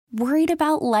Worried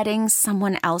about letting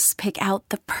someone else pick out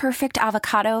the perfect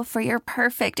avocado for your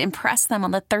perfect impress them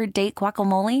on the third date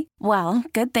guacamole? Well,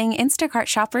 good thing Instacart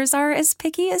shoppers are as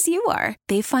picky as you are.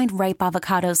 They find ripe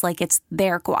avocados like it's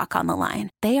their guac on the line.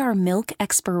 They are milk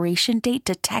expiration date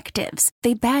detectives.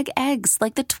 They bag eggs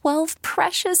like the 12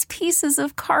 precious pieces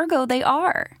of cargo they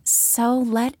are. So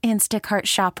let Instacart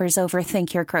shoppers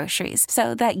overthink your groceries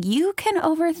so that you can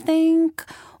overthink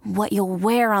what you'll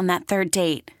wear on that third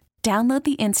date. Download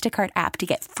the Instacart app to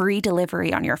get free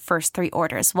delivery on your first 3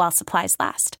 orders while supplies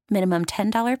last. Minimum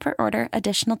 $10 per order.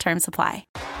 Additional terms apply.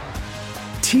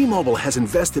 T-Mobile has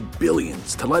invested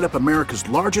billions to light up America's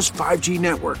largest 5G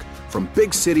network, from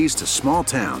big cities to small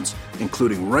towns,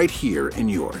 including right here in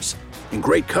yours. And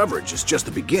great coverage is just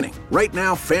the beginning. Right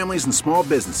now, families and small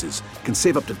businesses can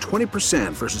save up to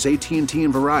 20% versus AT&T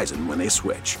and Verizon when they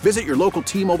switch. Visit your local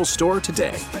T-Mobile store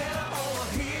today.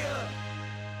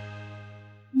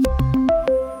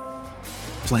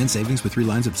 Plan savings with 3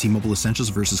 lines of T-Mobile Essentials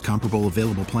versus comparable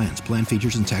available plans. Plan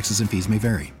features and taxes and fees may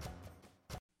vary.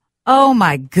 Oh,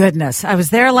 my goodness. I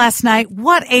was there last night.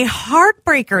 What a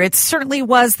heartbreaker. It certainly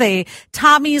was. The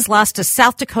Tommies lost to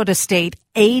South Dakota State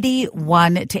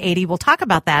 81-80. We'll talk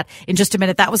about that in just a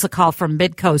minute. That was a call from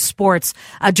Midcoast Sports.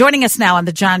 Joining us now on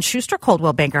the John Schuster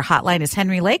Coldwell Banker Hotline is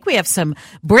Henry Lake. We have some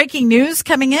breaking news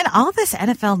coming in. All this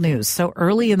NFL news so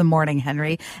early in the morning,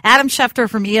 Henry. Adam Schefter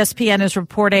from ESPN is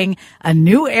reporting a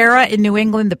new era in New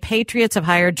England. The Patriots have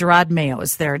hired Gerard Mayo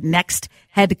as their next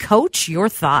head coach. Your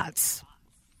thoughts?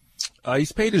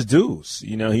 He's paid his dues.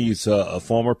 You know, he's a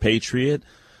former Patriot.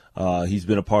 He's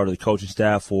been a part of the coaching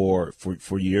staff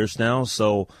for years now.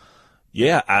 So,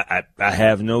 yeah, I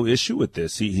have no issue with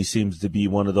this. He seems to be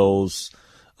one of those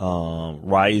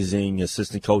rising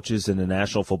assistant coaches in the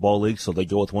National Football League, so they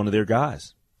go with one of their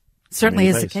guys. Certainly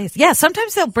is the case. Yeah,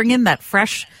 sometimes they'll bring in that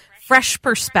fresh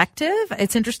perspective.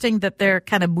 It's interesting that they're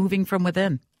kind of moving from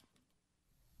within.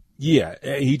 Yeah,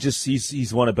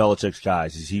 he's one of Belichick's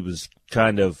guys. He was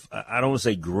kind of, I don't want to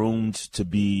say groomed to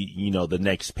be, you know, the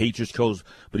next Patriots coach,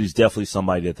 but he's definitely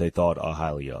somebody that they thought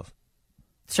highly of.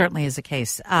 Certainly is the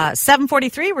case.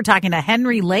 7:43, we're talking to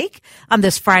Henry Lake on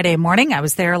this Friday morning. I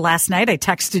was there last night. I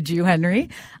texted you, Henry,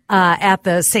 at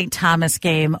the St. Thomas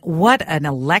game. What an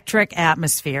electric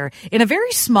atmosphere in a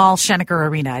very small Schoenecker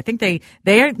Arena. I think they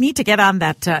need to get on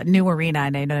that new arena,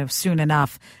 and I know soon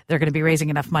enough they're going to be raising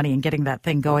enough money and getting that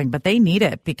thing going. But they need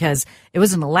it because it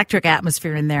was an electric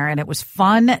atmosphere in there, and it was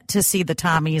fun to see the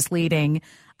Tommies leading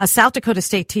a South Dakota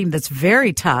State team that's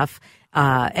very tough.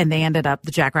 And the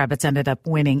Jackrabbits ended up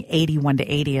winning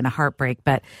 81-80 in a heartbreak.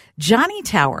 But Johnny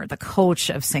Tower, the coach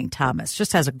of St. Thomas,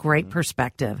 just has a great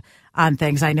perspective on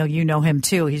things. I know you know him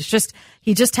too. He just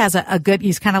has a good,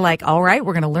 he's kind of like, all right,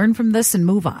 we're going to learn from this and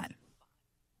move on.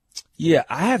 Yeah,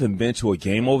 I haven't been to a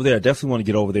game over there. I definitely want to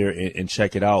get over there and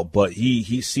check it out. But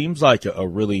he seems like a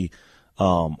really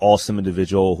awesome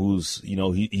individual who's, you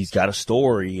know, he's got a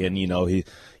story, and, you know,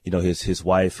 his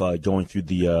wife going through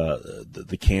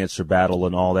the cancer battle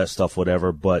and all that stuff,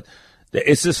 whatever. But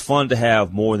it's just fun to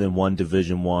have more than one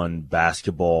Division I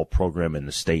basketball program in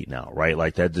the state now, right?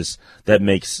 Like that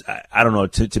makes, I don't know,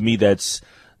 to me that's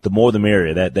the more the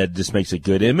merrier. That just makes it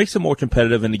good. It makes it more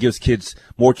competitive, and it gives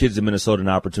more kids in Minnesota an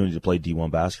opportunity to play D1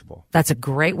 basketball. That's a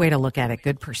great way to look at it.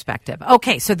 Good perspective.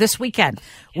 Okay, so this weekend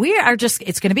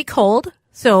it's going to be cold.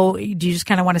 So do you just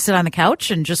kind of want to sit on the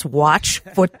couch and just watch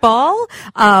football?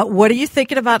 What are you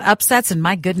thinking about upsets? And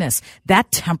my goodness,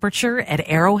 that temperature at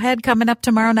Arrowhead coming up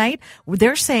tomorrow night,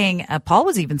 they're saying, Paul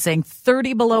was even saying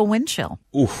 30 below wind chill.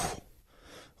 Oof.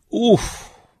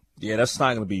 Yeah, that's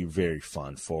not going to be very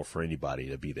fun for anybody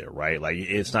to be there, right? Like,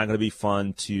 it's not going to be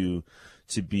fun to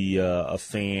be a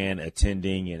fan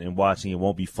attending and watching. It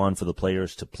won't be fun for the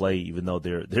players to play, even though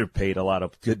they're paid a lot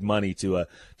of good money to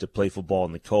play football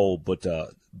in the cold. But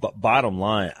bottom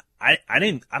line, I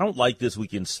don't like this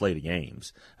weekend's slate of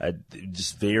games.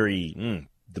 Just the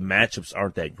matchups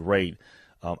aren't that great.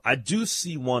 I do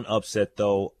see one upset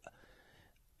though.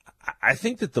 I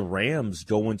think that the Rams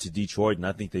go into Detroit, and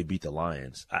I think they beat the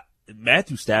Lions.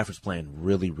 Matthew Stafford's playing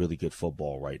really, really good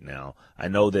football right now. I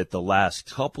know that the last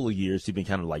couple of years he's been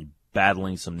kind of like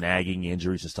battling some nagging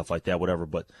injuries and stuff like that, whatever.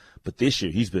 But this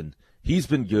year he's been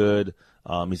good.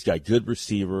 He's got good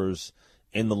receivers.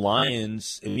 And the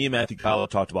Lions, and me and Matthew Kyler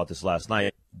talked about this last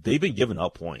night, they've been giving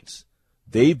up points.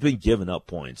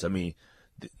 I mean,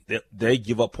 they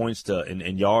give up points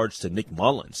and yards to Nick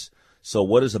Mullins. So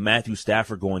what is a Matthew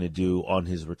Stafford going to do on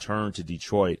his return to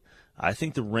Detroit? I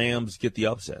think the Rams get the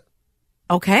upset.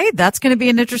 Okay, that's going to be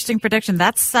an interesting prediction.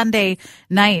 That's Sunday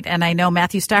night, and I know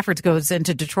Matthew Stafford goes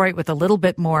into Detroit with a little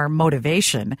bit more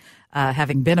motivation,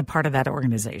 having been a part of that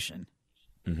organization.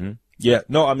 Mm-hmm. Yeah,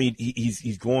 no, I mean,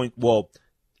 he's going, well,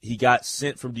 he got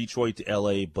sent from Detroit to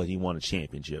L.A., but he won a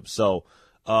championship. So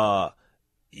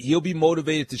he'll be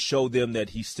motivated to show them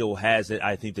that he still has it.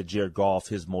 I think that Jared Goff,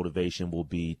 his motivation will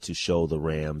be to show the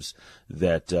Rams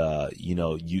that,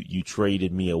 you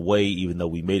traded me away even though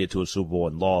we made it to a Super Bowl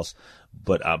and lost.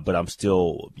 But I'm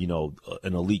still,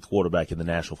 an elite quarterback in the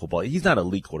National Football. He's not an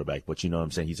elite quarterback, but you know what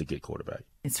I'm saying? He's a good quarterback.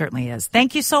 It certainly is.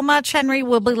 Thank you so much, Henry.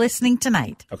 We'll be listening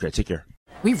tonight. Okay, take care.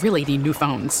 We really need new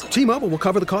phones. T-Mobile will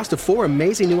cover the cost of 4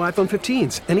 amazing new iPhone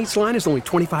 15s, and each line is only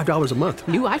 $25 a month.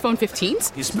 New iPhone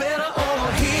 15s? It's better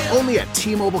over here. Only at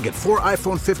T-Mobile, get 4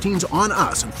 iPhone 15s on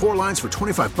us and 4 lines for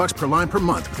 $25 per line per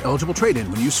month with eligible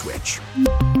trade-in when you switch.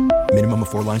 Minimum of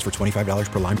 4 lines for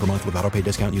 $25 per line per month with autopay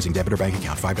discount using debit or bank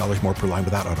account. $5 more per line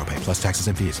without autopay, plus taxes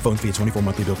and fees. Phone fee at 24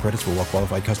 monthly bill credits for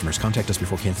well-qualified customers. Contact us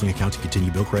before canceling account to continue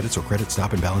bill credits or credit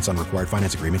stop and balance on required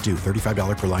finance agreement due.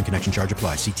 $35 per line connection charge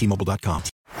applies. See T-Mobile.com.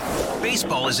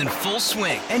 Baseball is in full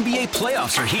swing. NBA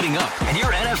playoffs are heating up, and your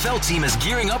NFL team is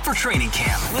gearing up for training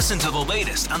camp. Listen to the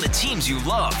latest on the teams you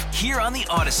love here on the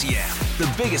Odyssey app.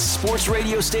 The biggest sports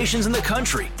radio stations in the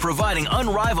country, providing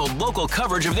unrivaled local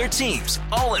coverage of their teams,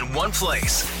 all in one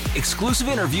place. Exclusive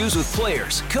interviews with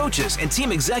players, coaches, and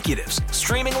team executives,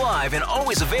 streaming live and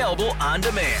always available on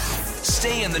demand.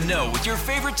 Stay in the know with your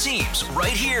favorite teams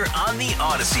right here on the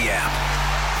Odyssey app.